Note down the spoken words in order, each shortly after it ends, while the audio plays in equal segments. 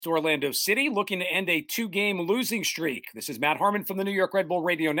Orlando City looking to end a two-game losing streak. This is Matt Harmon from the New York Red Bull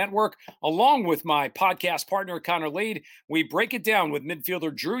Radio Network, along with my podcast partner, Connor Lade. We break it down with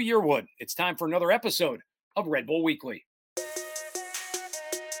midfielder Dru Yearwood. It's time for another episode of Red Bull Weekly.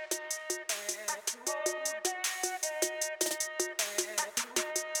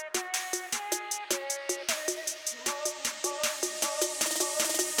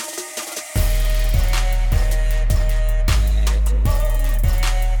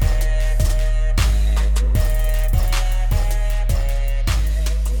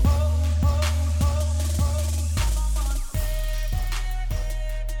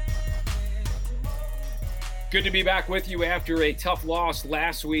 Good to be back with you after a tough loss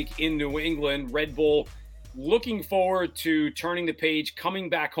last week in New England. Red Bull looking forward to turning the page, coming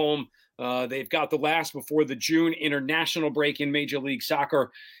back home. They've got the last before the June international break in Major League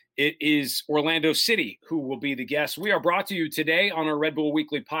Soccer. It is Orlando City who will be the guest. We are brought to you today on our Red Bull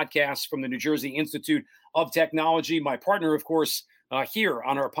Weekly podcast from the New Jersey Institute of Technology. My partner, of course, here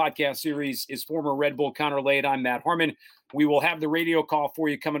on our podcast series is former Red Bull Connor Lade. I'm Matt Harmon. We will have the radio call for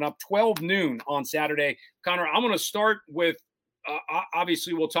you coming up 12 noon on Saturday. Connor, I'm going to start with,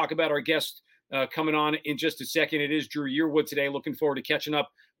 obviously, we'll talk about our guest coming on in just a second. It is Dru Yearwood today. Looking forward to catching up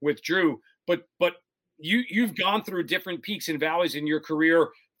with Dru. But you've gone through different peaks and valleys in your career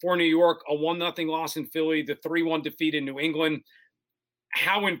for New York, a 1-0 loss in Philly, the 3-1 defeat in New England.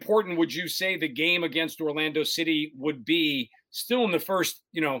 How important would you say the game against Orlando City would be still in the first,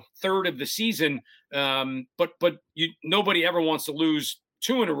 third of the season? But nobody ever wants to lose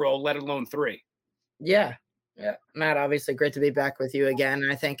 2 in a row, let alone 3. Yeah. Matt, obviously great to be back with you again.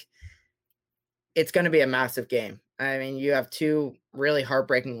 I think it's going to be a massive game. I mean, you have 2 really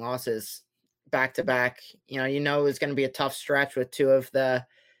heartbreaking losses back to back. It's going to be a tough stretch with two of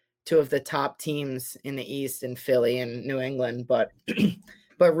the top teams in the East in Philly and New England, but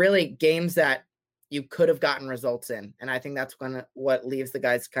really games that you could have gotten results in. And I think that's what leaves the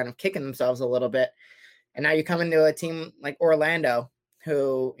guys kind of kicking themselves a little bit. And now you come into a team like Orlando,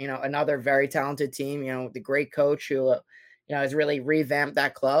 who, another very talented team, the great coach who, has really revamped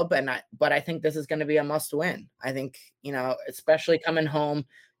that club. But I think this is going to be a must win. I think, especially coming home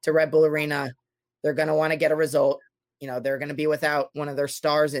to Red Bull Arena, they're going to want to get a result. They're going to be without one of their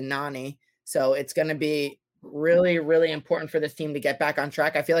stars in Nani. So it's going to be really, really important for this team to get back on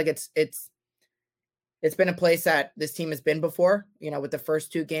track. I feel like it's been a place that this team has been before, with the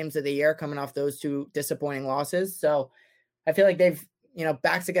first 2 games of the year coming off those 2 disappointing losses. So I feel like they've,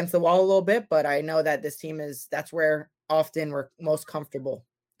 backs against the wall a little bit, but I know that this team that's where often we're most comfortable.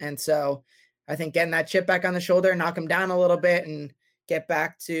 And so I think getting that chip back on the shoulder, knock them down a little bit and get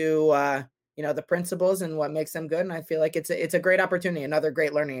back to, the principles and what makes them good. And I feel like it's a great opportunity, another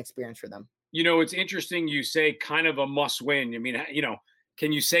great learning experience for them. It's interesting you say kind of a must win. I mean,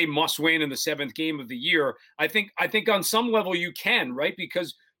 can you say must win in the 7th game of the year? I think on some level you can, right?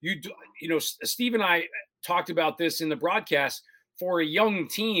 Because Steve and I talked about this in the broadcast. For a young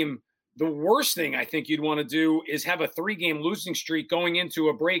team, the worst thing I think you'd want to do is have a 3-game losing streak going into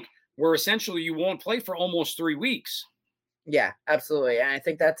a break where essentially you won't play for almost 3 weeks. Yeah, absolutely. And I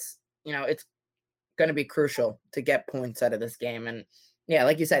think that's, it's going to be crucial to get points out of this game. And yeah,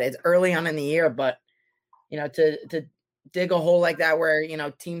 like you said, it's early on in the year, but, to dig a hole like that where,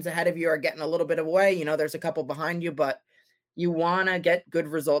 teams ahead of you are getting a little bit away, there's a couple behind you, but you want to get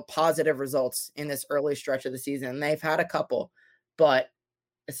positive results in this early stretch of the season. And they've had a couple, but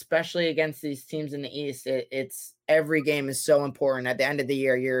especially against these teams in the East, it's every game is so important. At the end of the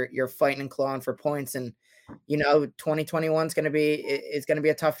year, you're fighting and clawing for points. And, 2021 is going to be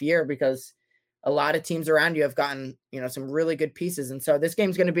a tough year because a lot of teams around you have gotten, some really good pieces. And so this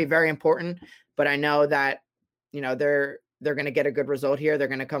game's going to be very important, but I know that, they're going to get a good result here. They're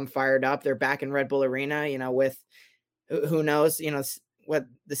going to come fired up. They're back in Red Bull Arena, with who knows, what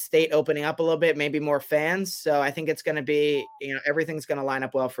the state opening up a little bit, maybe more fans. So I think it's going to be, everything's going to line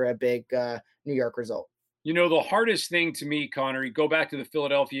up well for a big New York result. The hardest thing to me, Connor, you go back to the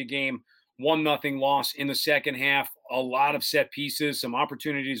Philadelphia game, 1-0 loss in the second half, a lot of set pieces, some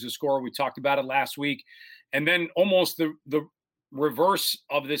opportunities to score. We talked about it last week. And then almost the reverse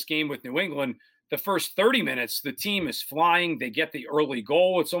of this game with New England, the first 30 minutes, the team is flying. They get the early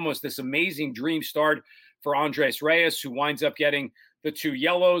goal. It's almost this amazing dream start for Andres Reyes, who winds up getting the 2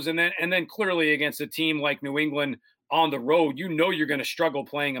 yellows. And then clearly against a team like New England on the road, you're going to struggle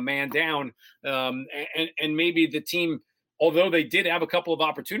playing a man down. And maybe the team, although they did have a couple of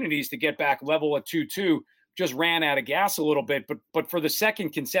opportunities to get back level at 2-2, just ran out of gas a little bit. But for the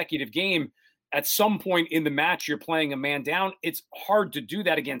second consecutive game, at some point in the match, you're playing a man down. It's hard to do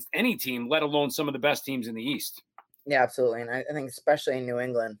that against any team, let alone some of the best teams in the East. Yeah, absolutely. And I think especially in New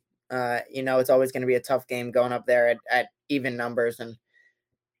England, it's always going to be a tough game going up there at even numbers. And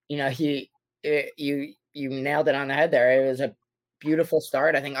you nailed it on the head there. It was a beautiful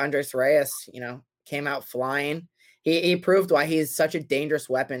start. I think Andres Reyes, came out flying. He proved why he's such a dangerous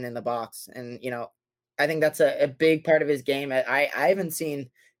weapon in the box. And I think that's a big part of his game. I haven't seen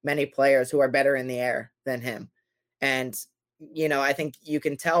many players who are better in the air than him. And I think you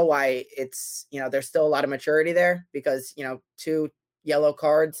can tell why it's, there's still a lot of maturity there because, two yellow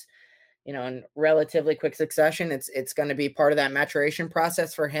cards, in relatively quick succession. It's going to be part of that maturation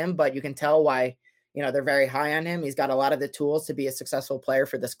process for him, but you can tell why, they're very high on him. He's got a lot of the tools to be a successful player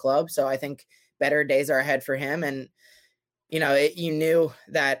for this club. So I think better days are ahead for him. And, you knew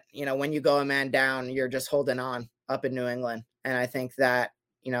that, when you go a man down, you're just holding on up in New England. And I think that,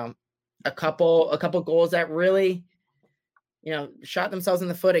 a couple goals that really, shot themselves in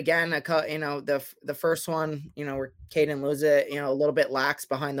the foot again. The first one, where Caden lose it, a little bit lax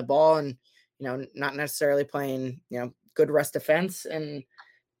behind the ball and, not necessarily playing, good rest defense. And,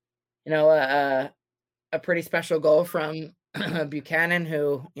 a pretty special goal from Buchanan,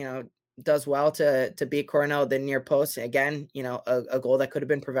 who, does well to beat Cornell the near post. Again, a goal that could have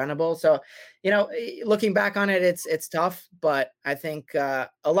been preventable. So, looking back on it, it's tough, but I think a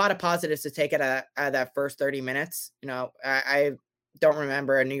lot of positives to take out of that first 30 minutes. I don't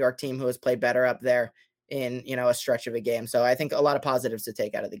remember a New York team who has played better up there in, a stretch of a game. So I think a lot of positives to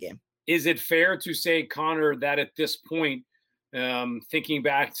take out of the game. Is it fair to say, Connor, that at this point, thinking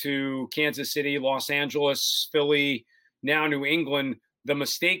back to Kansas City, Los Angeles, Philly, now New England, the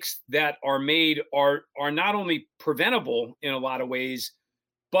mistakes that are made are not only preventable in a lot of ways,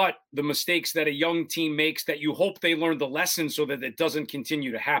 but the mistakes that a young team makes that you hope they learn the lesson so that it doesn't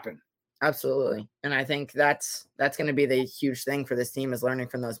continue to happen? Absolutely. And I think that's going to be the huge thing for this team is learning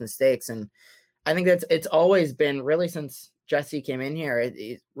from those mistakes. And I think it's always been really since Jesse came in here,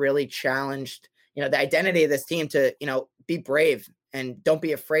 it really challenged, the identity of this team to, be brave and don't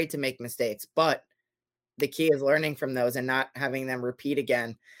be afraid to make mistakes. But the key is learning from those and not having them repeat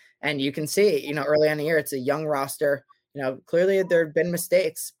again. And you can see, early on in the year, it's a young roster. Clearly there have been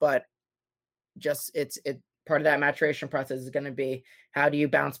mistakes, but just it's part of that maturation process is going to be how do you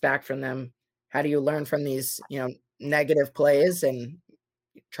bounce back from them? How do you learn from these, negative plays and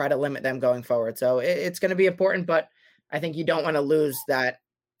try to limit them going forward? So it's going to be important, but I think you don't want to lose that,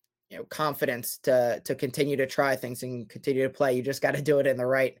 confidence to continue to try things and continue to play. You just got to do it in the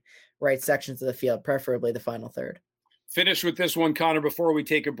right sections of the field, preferably the final third. Finish with this one, Connor, before we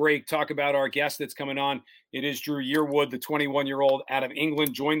take a break. Talk about our guest that's coming on. It is Dru Yearwood, the 21-year-old out of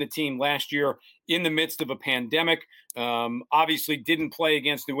England, joined the team last year in the midst of a pandemic. Obviously didn't play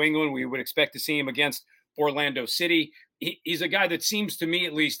against New England. We would expect to see him against Orlando City. He's a guy that seems to me,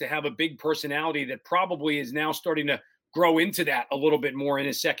 at least, to have a big personality that probably is now starting to grow into that a little bit more in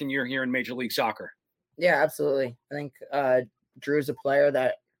his second year here in Major League Soccer. Yeah, absolutely. I think Drew's a player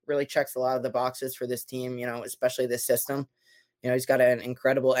that really checks a lot of the boxes for this team, especially this system. He's got an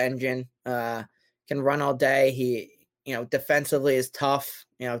incredible engine, can run all day. He, defensively is tough.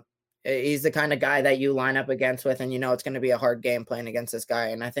 He's the kind of guy that you line up against with, and it's going to be a hard game playing against this guy.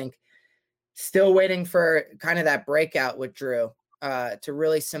 And I think still waiting for kind of that breakout with Dru to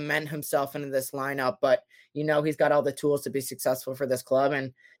really cement himself into this lineup. But, he's got all the tools to be successful for this club.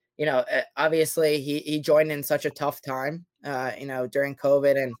 And, obviously he joined in such a tough time, during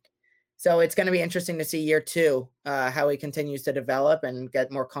COVID. And so it's going to be interesting to see year two, how he continues to develop and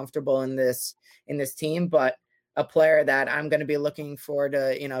get more comfortable in this team. But a player that I'm going to be looking for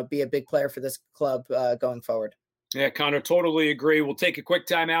to, be a big player for this club going forward. Yeah, Connor, totally agree. We'll take a quick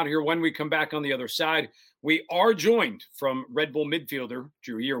time out here. When we come back on the other side, we are joined from Red Bull midfielder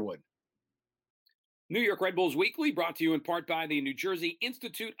Dru Yearwood. New York Red Bulls Weekly, brought to you in part by the New Jersey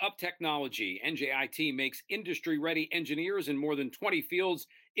Institute of Technology. NJIT makes industry-ready engineers in more than 20 fields.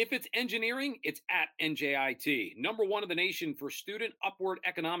 If it's engineering, it's at NJIT. Number one in the nation for student upward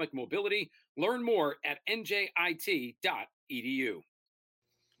economic mobility. Learn more at njit.edu.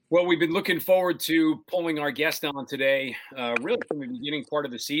 Well, we've been looking forward to pulling our guest on today, really from the beginning part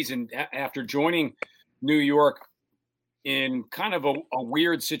of the season after joining New York in kind of a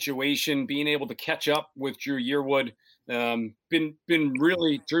weird situation, being able to catch up with Dru Yearwood. Been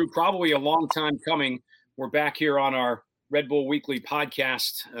really, Dru, probably a long time coming. We're back here on our Red Bull Weekly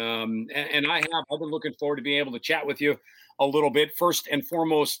podcast. And I've been looking forward to being able to chat with you a little bit. First and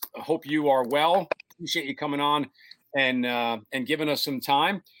foremost, I hope you are well. Appreciate you coming on and giving us some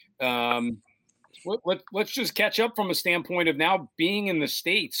time. Let's just catch up from a standpoint of now being in the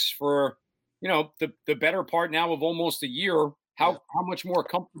States for the better part now of almost a year. How much more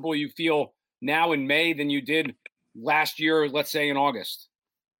comfortable you feel now in May than you did last year, let's say in August?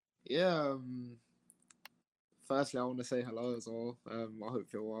 Yeah. Firstly, I want to say hello as well. I hope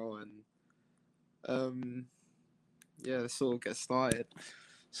you're well, and yeah, let's sort of get started.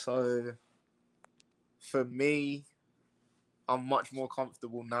 So, for me, I'm much more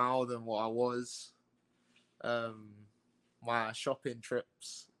comfortable now than what I was. My shopping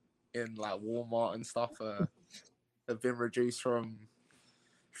trips in like Walmart and stuff have been reduced from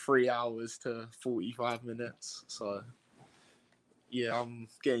 3 hours to 45 minutes. So, yeah, I'm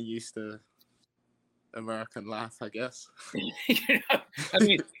getting used to American life, I guess. I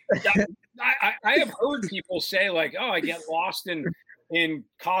mean, I have heard people say like, "Oh, I get lost in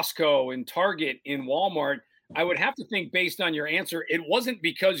Costco, in Target, in Walmart." I would have to think, based on your answer, it wasn't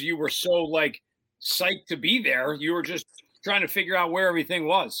because you were so like psyched to be there. You were just trying to figure out where everything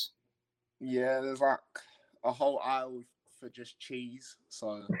was. Yeah, there's like a whole aisle for just cheese.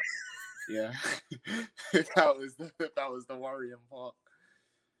 So yeah, that was the worrying part.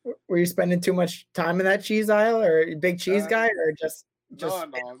 Were you spending too much time in that cheese aisle, or a big cheese guy, or just no,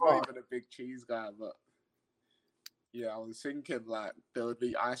 I'm not even a big cheese guy, but yeah, I was thinking like there would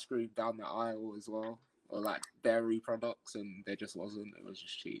be ice cream down the aisle as well, or like dairy products, and there just wasn't. It was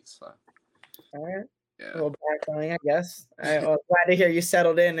just cheese. So all right. Yeah. A little background, I guess. I'm glad to hear you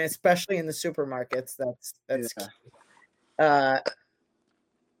settled in, especially in the supermarkets. That's yeah.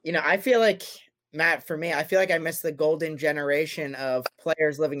 I feel like, Matt, for me, I feel like I missed the golden generation of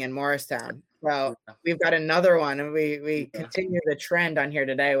players living in Morristown. Well, we've got another one, and we continue the trend on here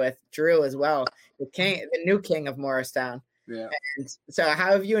today with Dru as well, the new king of Morristown. Yeah. And so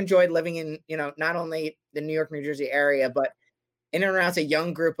how have you enjoyed living in, not only the New York, New Jersey area, but in and around a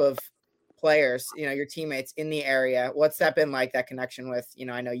young group of players, your teammates in the area? What's that been like, that connection with,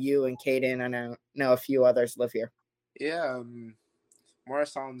 I know you and Caden, and I know a few others live here. Yeah,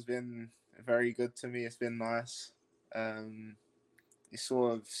 Morristown's been very good to me. It's been nice. It's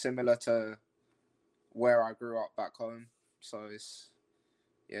sort of similar to where I grew up back home. So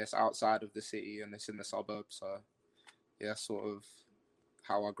it's outside of the city and it's in the suburbs. So yeah, sort of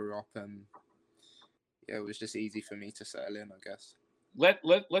how I grew up, and yeah, it was just easy for me to settle in, I guess.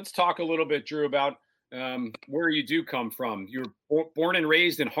 Let's talk a little bit, Dru, about where you do come from. You're born and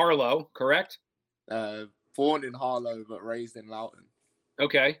raised in Harlow, correct? Born in Harlow, but raised in Loughton.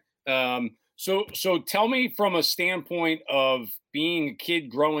 Okay. So tell me, from a standpoint of being a kid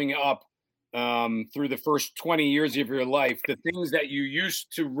growing up through the first 20 years of your life, the things that you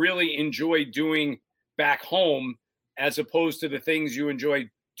used to really enjoy doing back home as opposed to the things you enjoy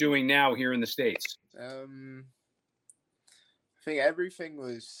doing now here in the States. I think everything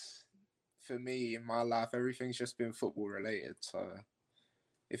was, for me in my life, everything's just been football related. So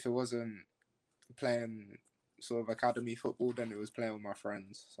if it wasn't playing sort of academy football, then it was playing with my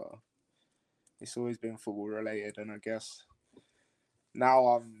friends. So it's always been football related, and I guess now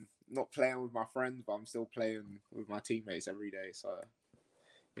I'm not playing with my friends, but I'm still playing with my teammates every day. So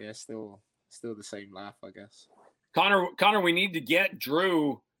yeah, still the same life, I guess. Connor, we need to get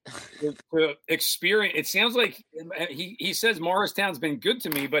Dru to experience. It sounds like he says Morristown's been good to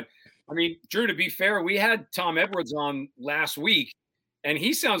me, but I mean, Dru, to be fair, we had Tom Edwards on last week, and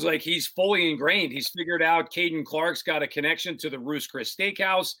he sounds like he's fully ingrained. He's figured out Caden Clark's got a connection to the Roost Chris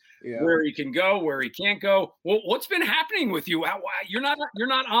Steakhouse, where he can go, where he can't go. Well, what's been happening with you? You're not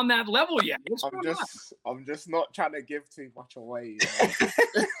on that level yet. I'm just not trying to give too much away.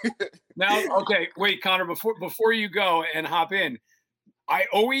 Now, okay, wait, Connor, before you go and hop in, I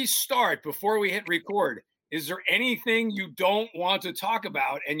always start before we hit record. Is there anything you don't want to talk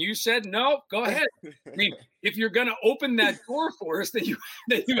about? And you said no. Go ahead. I mean, if you're going to open that door for us, then you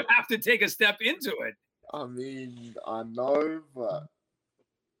have to take a step into it. I mean, I know, but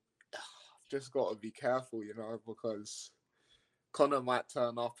I've just got to be careful, because Connor might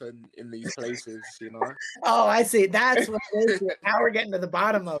turn up in these places, Oh, I see. That's what it is. Now we're getting to the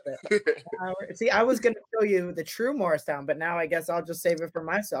bottom of it. See, I was going to show you the true Morristown, but now I guess I'll just save it for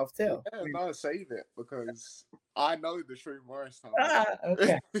myself too. Yeah, no, save it, because I know the true Morristown.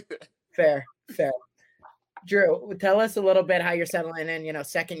 Okay. Fair. Dru, tell us a little bit how you're settling in,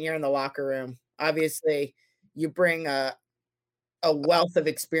 second year in the locker room. Obviously, you bring a wealth of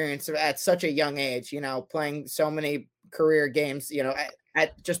experience at such a young age, playing so many career games,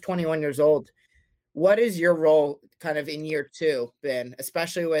 at just 21 years old. What is your role kind of in year two been,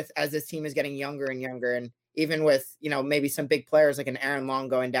 especially as this team is getting younger and younger, and even with, maybe some big players like an Aaron Long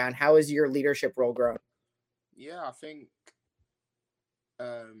going down? How is your leadership role grown? Yeah, I think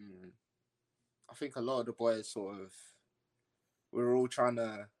a lot of the boys we're all trying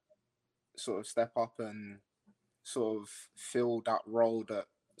to sort of step up and sort of fill that role that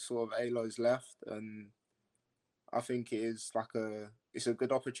sort of Alo's left. And I think it's a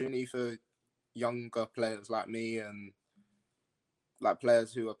good opportunity for younger players like me and like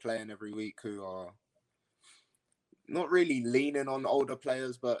players who are playing every week who are not really leaning on older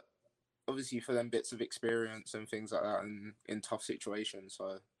players, but obviously for them bits of experience and things like that in tough situations.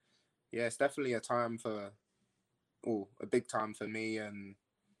 So yeah, it's definitely a big time for me and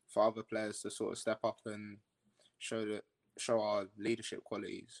for other players to sort of step up and show our leadership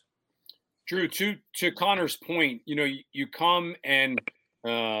qualities. Drew, to Connor's point, you come and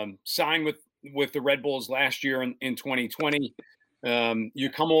sign with the Red Bulls last year in 2020. You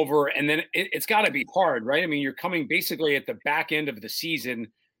come over, and then it's got to be hard, right? I mean, you're coming basically at the back end of the season,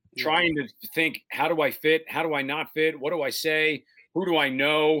 trying to think, how do I fit? How do I not fit? What do I say? Who do I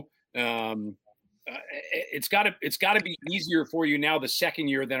know? It's got to be easier for you now the second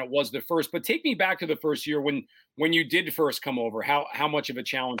year than it was the first. But take me back to the first year when you did first come over. How much of a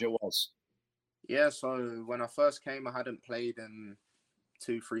challenge it was? Yeah, so when I first came, I hadn't played in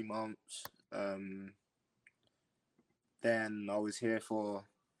 2-3 months. Then I was here for,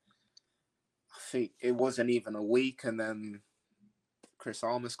 I think it wasn't even a week, and then Chris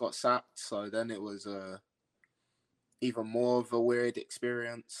Harmon got sacked. So then it was even more of a weird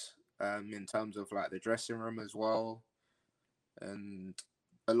experience in terms of like the dressing room as well. And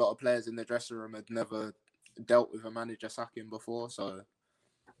a lot of players in the dressing room had never dealt with a manager sacking before. So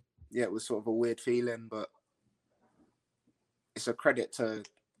yeah, it was sort of a weird feeling, but it's a credit to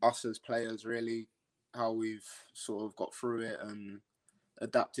us as players, really, how we've sort of got through it and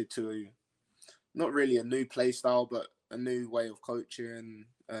adapted to not really a new play style, but a new way of coaching.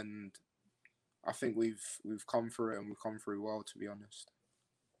 And I think we've come through it, and we've come through well, to be honest.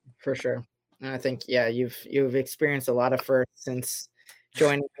 For sure. And I think, yeah, you've experienced a lot of firsts since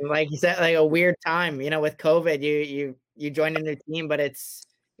joining, like you said, like a weird time, with COVID, you joined a new team, but it's,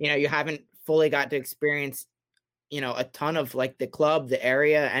 you haven't fully got to experience, a ton of like the club, the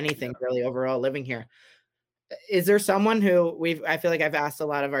area, anything really overall living here. Is there someone who I feel like I've asked a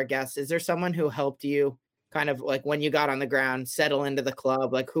lot of our guests, is there someone who helped you kind of like when you got on the ground, settle into the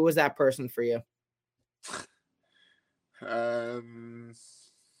club? Like, who was that person for you? I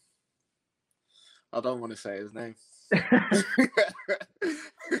don't want to say his name.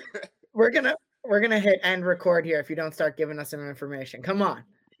 We're gonna hit end record here if you don't start giving us some information. Come on.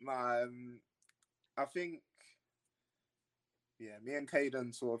 I think, me and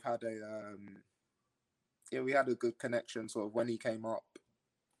Caden sort of had we had a good connection sort of when he came up.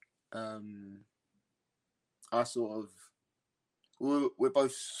 We're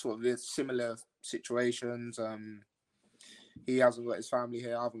both sort of in similar situations. He hasn't got his family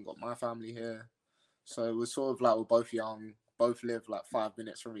here. I haven't got my family here. So we're sort of like, we're both young, both live like 5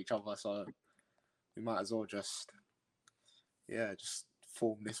 minutes from each other. So we might as well just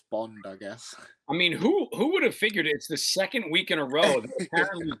form this bond, I guess. I mean, who would have figured it's the second week in a row that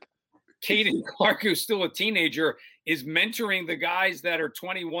apparently Caden Clark, who's still a teenager, is mentoring the guys that are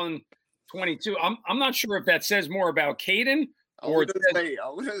 21, 22. I'm not sure if that says more about Caden or I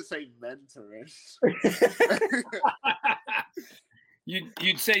wouldn't say mentoring.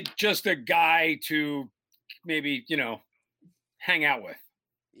 You'd say just a guy to maybe, hang out with.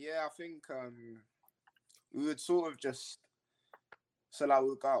 Yeah, I think we would sort of just, so like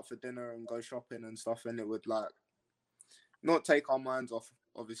we'd go out for dinner and go shopping and stuff, and it would like not take our minds off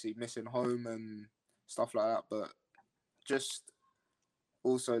obviously missing home and stuff like that, but just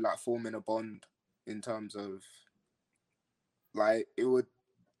also like forming a bond in terms of like, it would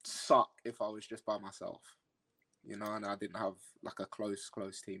suck if I was just by myself, and I didn't have like a close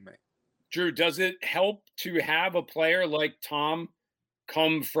teammate. Drew, does it help to have a player like Tom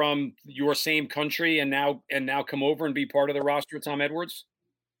come from your same country and now come over and be part of the roster, Tom Edwards?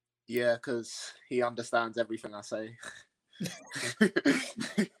 Yeah, because he understands everything I say.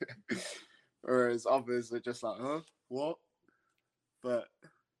 Whereas others are just like, huh? What? But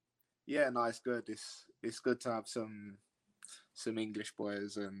yeah, no, it's good. It's good to have some English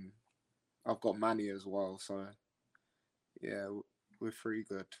boys, and I've got Manny as well. So yeah, we're three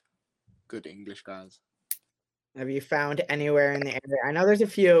good English guys. Have you found anywhere in the area? I know there's a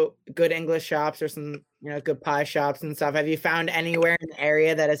few good English shops or some, good pie shops and stuff. Have you found anywhere in the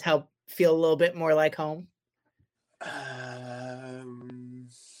area that has helped feel a little bit more like home?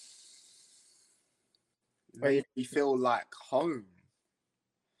 Maybe you feel like home.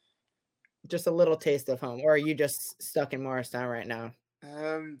 Just a little taste of home, or are you just stuck in Morristown right now?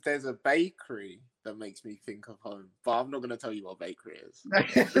 There's a bakery that makes me think of home, but I'm not going to tell you what bakery is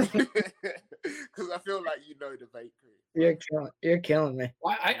because I feel like the bakery. You're killing me.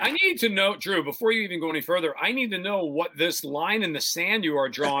 I need to know, Drew, before you even go any further, I need to know what this line in the sand you are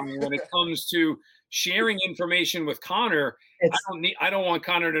drawing when it comes to sharing information with Connor. It's I don't want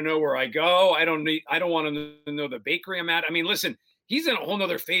Connor to know where I go. I don't want him to know the bakery I'm at. I mean, listen, he's in a whole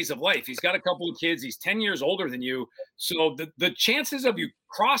nother phase of life. He's got a couple of kids. He's 10 years older than you. So the chances of you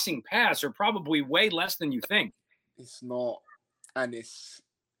crossing paths are probably way less than you think. It's not, and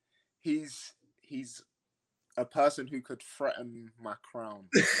he's a person who could threaten my crown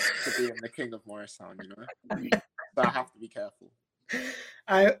to being the king of Morristown, you know? So I have to be careful.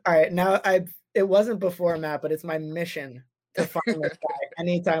 all right, now it wasn't before, Matt, but it's my mission to find this guy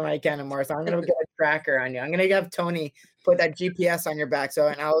anytime I can in Morristown. I'm gonna get a tracker on you. I'm gonna have Tony put that GPS on your back,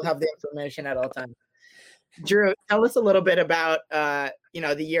 and I'll have the information at all times. Dru, tell us a little bit about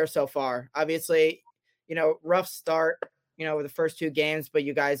the year so far. Obviously, rough start, with the first 2 games, but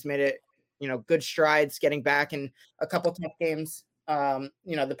you guys made it, good strides getting back in a couple tough games.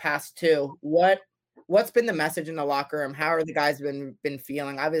 The past 2. What's been the message in the locker room? How are the guys been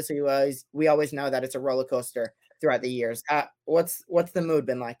feeling? Obviously, we always know that it's a roller coaster throughout the years. What's the mood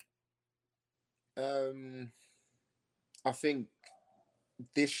been like? I think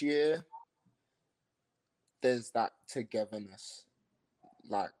this year there's that togetherness,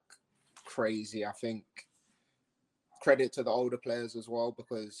 like crazy. I think credit to the older players as well,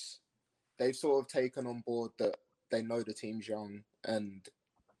 because they've sort of taken on board that they know the team's young, and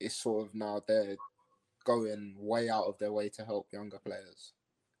it's sort of now they're going way out of their way to help younger players.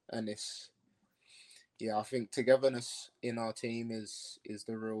 And I think togetherness in our team is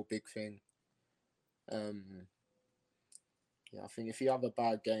the real big thing. I think if you have a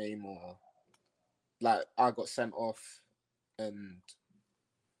bad game, or like I got sent off, and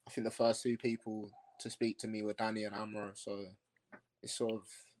I think the first 2 people to speak to me were Danny and Amro, so it's sort of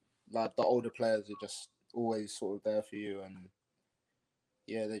like the older players are just always sort of there for you, and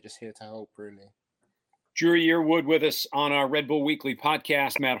they're just here to help, really. Dru Yearwood with us on our Red Bull Weekly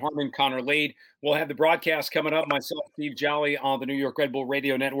podcast. Matt Harmon, Connor Lade. We'll have the broadcast coming up. Myself, Steve Jolly, on the New York Red Bull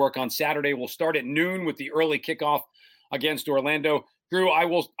Radio Network on Saturday. We'll start at noon with the early kickoff against Orlando. Dru, I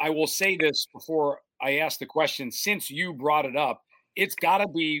will say this before I ask the question. Since you brought it up, it's got to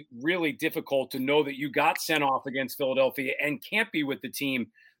be really difficult to know that you got sent off against Philadelphia and can't be with the team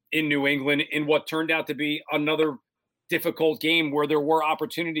in New England in what turned out to be another difficult game where there were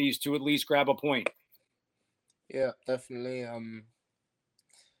opportunities to at least grab a point. Yeah, definitely.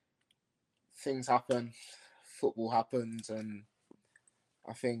 Things happen, football happens, and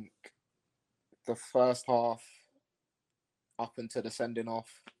I think the first half up until the sending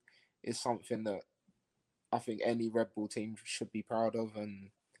off is something that I think any Red Bull team should be proud of, and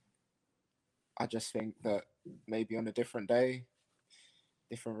I just think that maybe on a different day,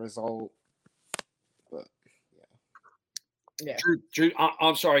 different result, but yeah. Dru,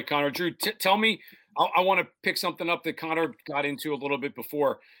 I'm sorry, Connor. Dru, tell me. I want to pick something up that Connor got into a little bit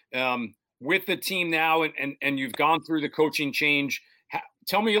before. With the team now, and you've gone through the coaching change.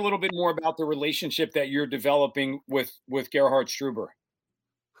 Tell me a little bit more about the relationship that you're developing with Gerhard Struber.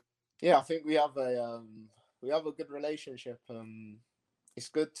 Yeah, I think we have a good relationship. It's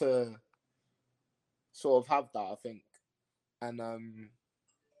good to sort of have that, I think, and I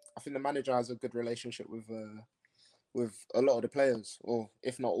think the manager has a good relationship with a lot of the players, or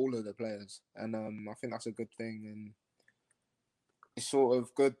if not all of the players, and I think that's a good thing, and it's sort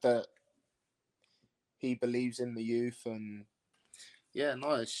of good that he believes in the youth, and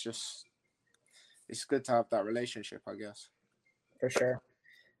it's good to have that relationship, I guess. For sure.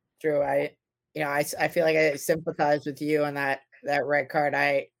 Dru, I feel like I sympathize with you on that red card.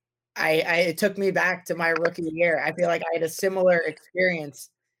 It took me back to my rookie year. I feel like I had a similar experience,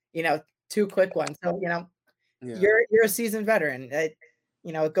 2 quick ones. So, you're a seasoned veteran. It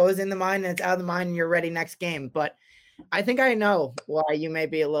goes in the mind and it's out of the mind, and you're ready next game. But I think I know why you may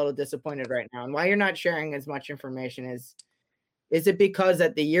be a little disappointed right now, and why you're not sharing as much information. Is it because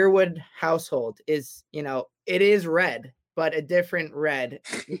that the Yearwood household is, it is red, but a different red.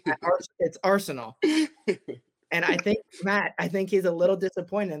 It's Arsenal. And I think, Matt, he's a little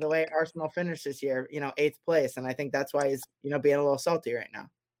disappointed in the way Arsenal finished this year, 8th place. And I think that's why he's, being a little salty right now.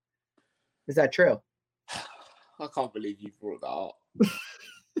 Is that true? I can't believe you brought that up.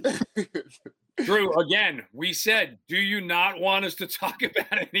 Dru, again, we said, do you not want us to talk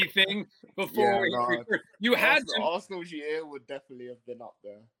about anything before you had to? Arsenal's year would definitely have been up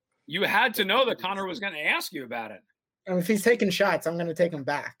there. You had to know that Connor was going to ask you about it. And if he's taking shots, I'm going to take him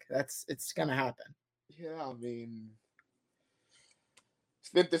back. It's going to happen. Yeah, I mean, it's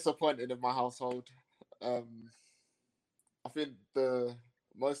been disappointing in my household. I think the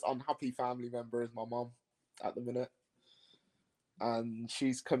most unhappy family member is my mum at the minute. And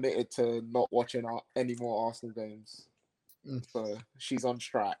she's committed to not watching any more Arsenal games. So she's on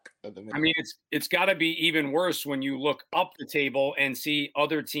track at the minute. I mean, it's got to be even worse when you look up the table and see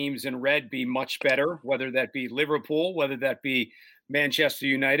other teams in red be much better, whether that be Liverpool, whether that be Manchester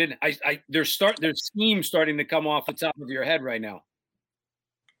United. There's schemes starting to come off the top of your head right now.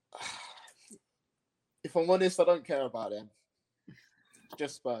 If I'm honest, I don't care about them.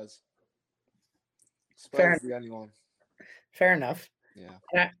 Just Spurs. Spurs is the only one. Fair enough.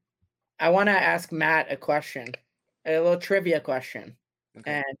 Yeah. I want to ask Matt a question, a little trivia question.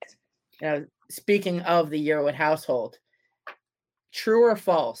 Okay. And speaking of the Yearwood household, true or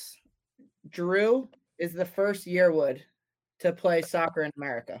false? Dru is the first Yearwood to play soccer in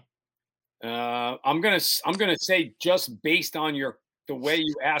America. I'm gonna say, just based on the way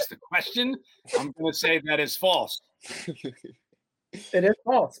you asked the question, I'm gonna say that is false. It is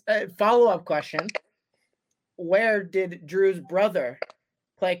false. Follow-up question: where did Dru's brother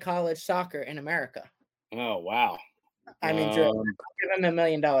play college soccer in America? Oh, wow. I mean, Dru, I'll give him $1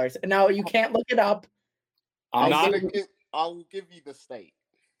 million. No, you can't look it up. I will give you the state.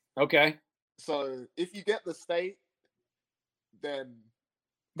 Okay. So if you get the state, then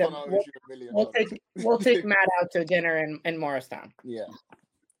we'll take Matt out to dinner in Morristown. Yeah.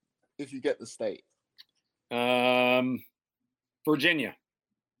 If you get the state. Virginia.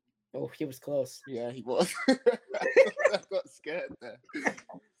 Oh, he was close. Yeah, he was. I got scared there.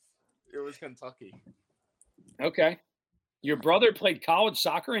 It was Kentucky. Okay. Your brother played college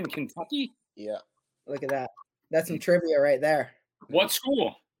soccer in Kentucky? Yeah. Look at that. That's some trivia right there. What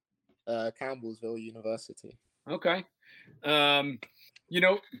school? Campbellsville University. Okay. Dru,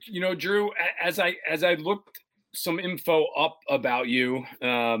 as I looked some info up about you,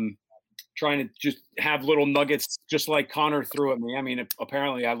 trying to just have little nuggets, just like Connor threw at me. I mean,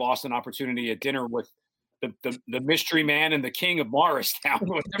 apparently I lost an opportunity at dinner with the mystery man and the king of Morristown,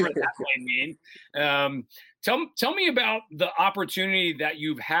 whatever that might mean. Tell me about the opportunity that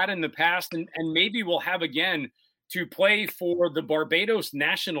you've had in the past, and maybe we'll have again, to play for the Barbados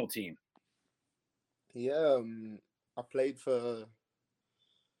national team. Yeah, I played for,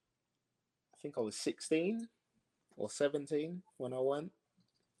 I think I was 16 or 17 when I went.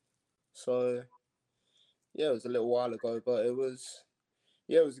 So, yeah, it was a little while ago, but it was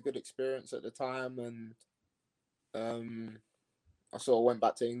a good experience at the time. And I sort of went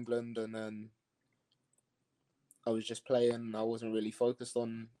back to England, and then I was just playing. I wasn't really focused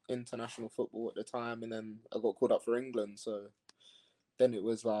on international football at the time, and then I got called up for England. So then it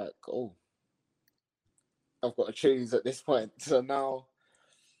was like, oh, I've got to choose at this point. So now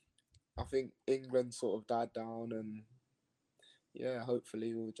I think England sort of died down, and yeah,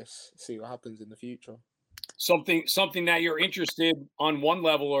 hopefully we'll just see what happens in the future. Something that you're interested on one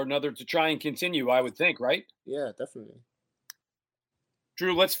level or another to try and continue, I would think, right? Yeah, definitely.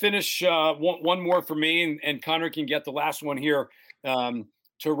 Dru, let's finish one more for me, and Connor can get the last one here to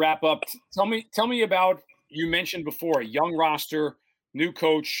wrap up. Tell me about, you mentioned before, young roster, new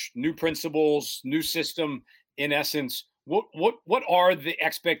coach, new principles, new system. In essence, what are the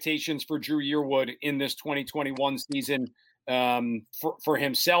expectations for Dru Yearwood in this 2021 season for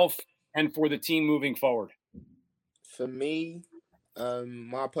himself and for the team moving forward? For me,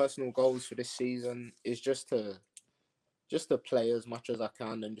 my personal goals for this season is just to play as much as I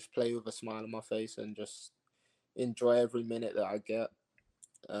can, and just play with a smile on my face, and just enjoy every minute that I get.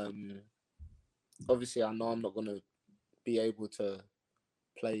 Obviously, I know I'm not going to be able to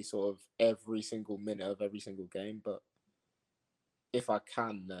play sort of every single minute of every single game, but if I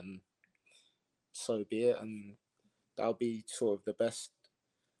can, then so be it, and that'll be sort of the best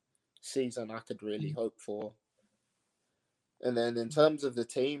season I could really hope for. And then in terms of the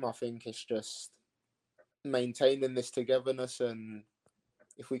team, I think it's just maintaining this togetherness, and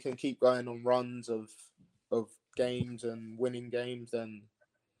if we can keep going on runs of games and winning games, then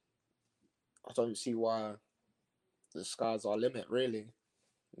I don't see why the sky's our limit, really.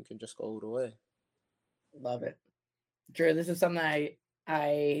 We can just go all the way. Love it. Dru, this is something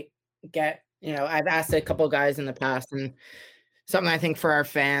I get, I've asked a couple of guys in the past, and something I think for our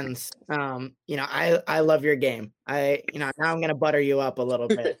fans, I love your game. Now I'm going to butter you up a little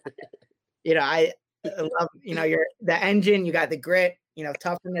bit. I love, you're the engine, you got the grit,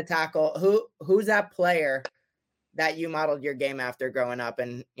 tough in the tackle. Who's that player that you modeled your game after growing up,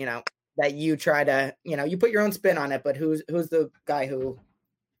 and, that you try to, you put your own spin on it, but who's the guy who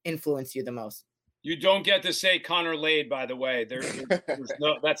influenced you the most? You don't get to say Connor Lade, by the way.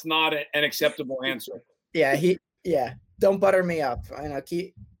 That's not an acceptable answer. Yeah. Don't butter me up. I know.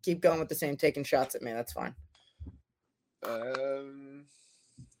 Keep going with the same, taking shots at me. That's fine.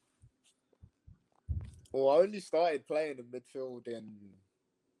 Well, I only started playing in midfield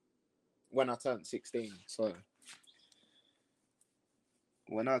when I turned 16. So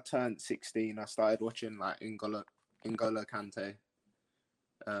when I turned 16, I started watching like N'Golo Kante.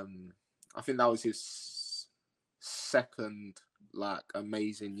 I think that was his second like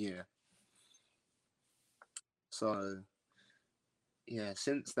amazing year. So yeah,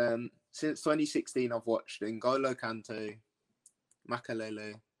 since 2016, I've watched N'Golo Kante,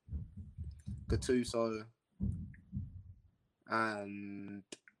 Makelele, Gattuso, and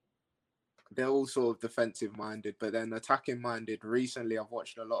they're all sort of defensive minded, but then attacking minded. Recently, I've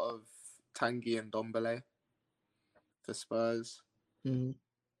watched a lot of Tanguy and Ndombele for Spurs. Mm-hmm.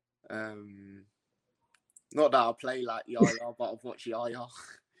 Not that I play like Yaya, but I've watched Yaya.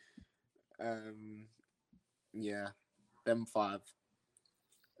 Yeah, them 5.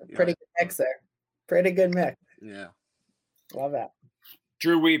 Pretty good mix there. Pretty good mix. Yeah. Love that.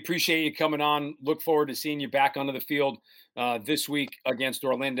 Dru, we appreciate you coming on. Look forward to seeing you back onto the field this week against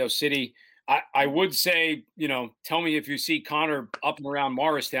Orlando City. I would say, tell me if you see Connor up and around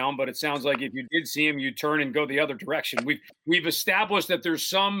Morristown, but it sounds like if you did see him, you turn and go the other direction. We've established that there's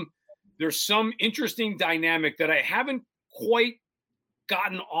some interesting dynamic that I haven't quite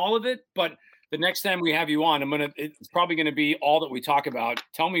gotten all of it, but the next time we have you on, it's probably going to be all that we talk about.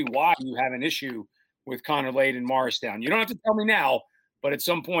 Tell me why you have an issue with Connor Lade in Morristown. You don't have to tell me now, but at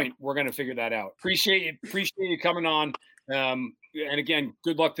some point we're going to figure that out. Appreciate you coming on. And again,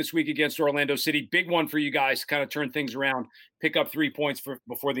 good luck this week against Orlando City. Big one for you guys to kind of turn things around, pick up 3 points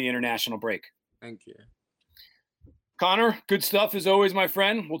before the international break. Thank you. Connor, good stuff as always, my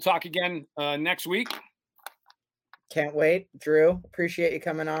friend. We'll talk again next week. Can't wait. Dru, appreciate you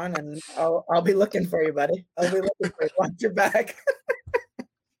coming on, and I'll be looking for you, buddy. I'll be looking for you once you're back.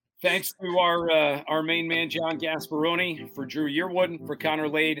 Thanks to our main man, John Gasparoni, for Dru Yearwood, for Connor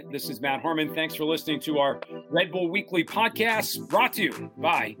Lade. This is Matt Harmon. Thanks for listening to our Red Bull Weekly podcast, brought to you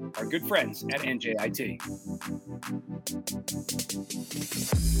by our good friends at NJIT.